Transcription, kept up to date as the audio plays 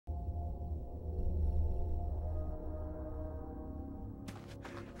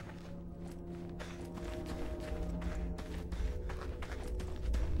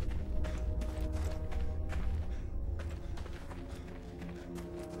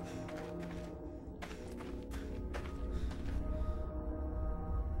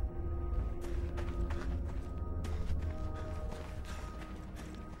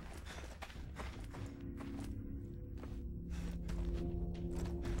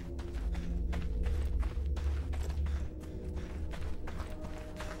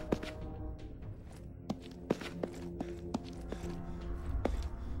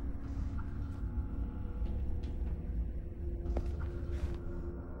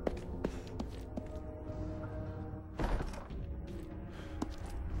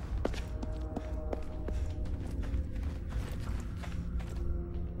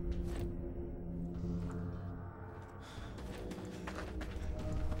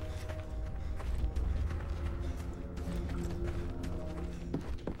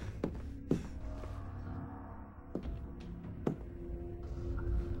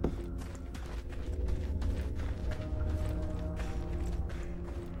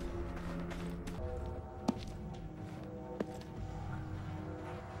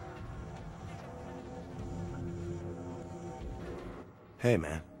Hey,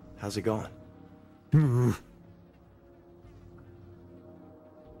 man. How's it going?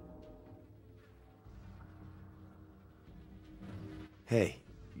 Hey,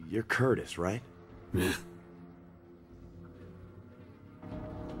 you're Curtis, right?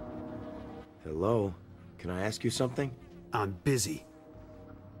 Hello? Can I ask you something? I'm busy.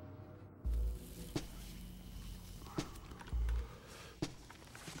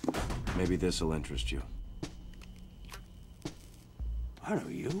 Maybe this'll interest you. I know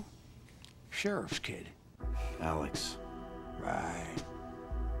you. Sheriff's kid. Alex. Right.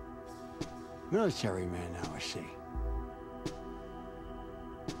 Military man now, I see.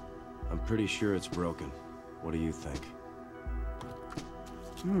 I'm pretty sure it's broken. What do you think?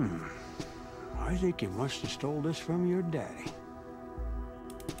 I think you must have stole this from your daddy.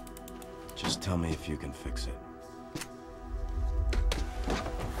 Just tell me if you can fix it.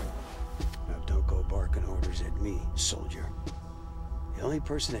 Now don't go barking orders at me, soldier. The only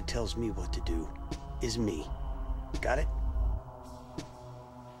person that tells me what to do is me. Got it?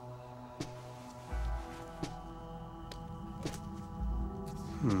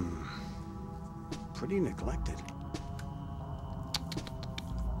 Pretty neglected.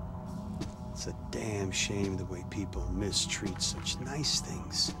 It's a damn shame the way people mistreat such nice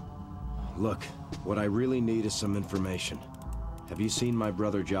things. Look, what I really need is some information. Have you seen my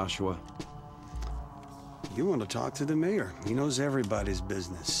brother Joshua? You want to talk to the mayor. He knows everybody's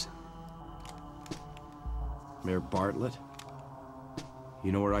business. Mayor Bartlett?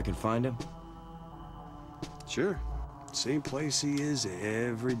 You know where I can find him? Sure. Same place he is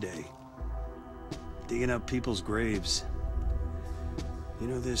every day. Digging up people's graves. You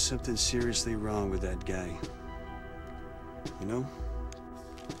know, there's something seriously wrong with that guy. You know?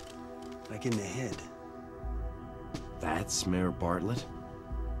 Like in the head. That's Mayor Bartlett?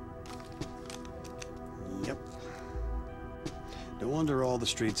 Yep. No wonder all the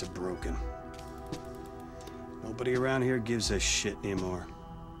streets are broken. Nobody around here gives a shit anymore.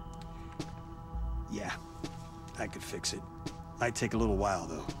 Yeah, I could fix it. Might take a little while,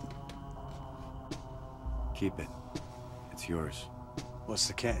 though. Keep it. It's yours. What's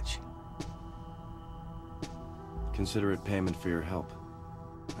the catch? Consider it payment for your help.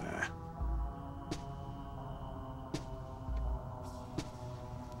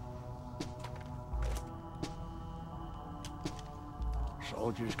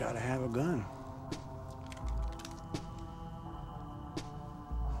 Soldiers gotta have a gun.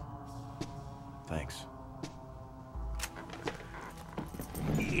 Thanks.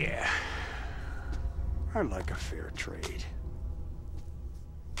 Yeah. I'd like a fair trade.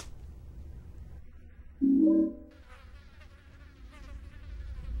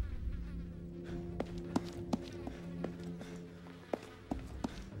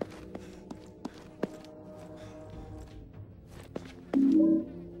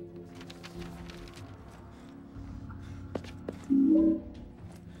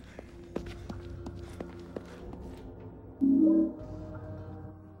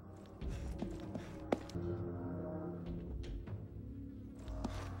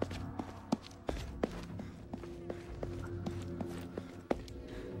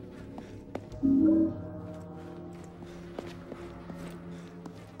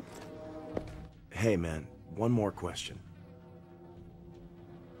 Hey, man, one more question.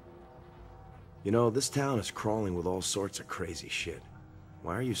 You know, this town is crawling with all sorts of crazy shit.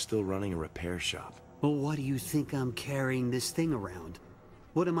 Why are you still running a repair shop? Well, why do you think I'm carrying this thing around?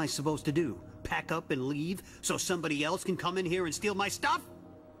 What am I supposed to do? Pack up and leave so somebody else can come in here and steal my stuff?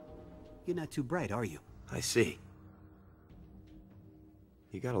 You're not too bright, are you? I see.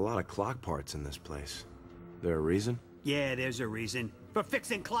 You got a lot of clock parts in this place. There a reason? Yeah, there's a reason. For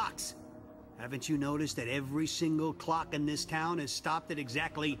fixing clocks! Haven't you noticed that every single clock in this town is stopped at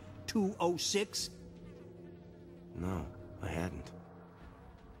exactly 2:06? No, I hadn't.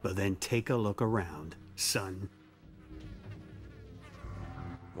 Well, then take a look around, son.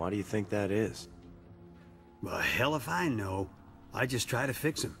 Why do you think that is? Well, hell if I know. I just try to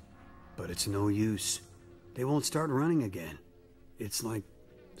fix them. But it's no use. They won't start running again. It's like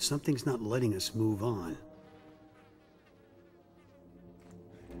something's not letting us move on.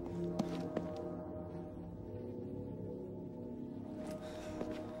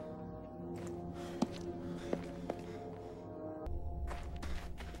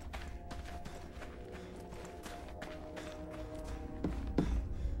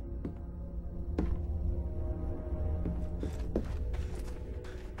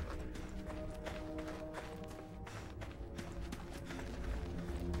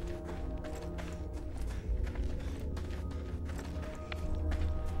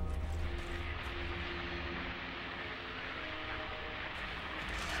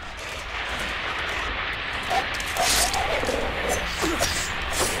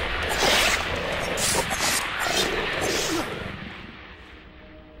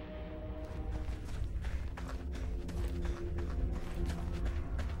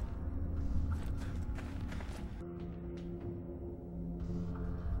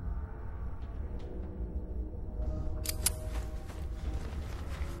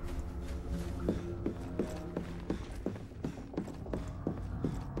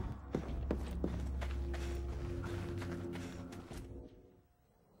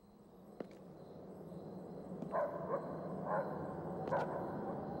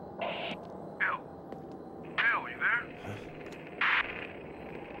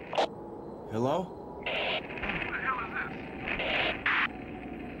 Hello? Who the hell is this?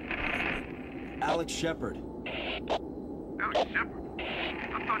 Alex Shepard. Alex Shepard?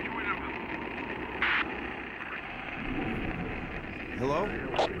 I thought you were in Hello?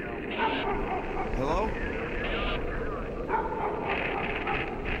 Hello?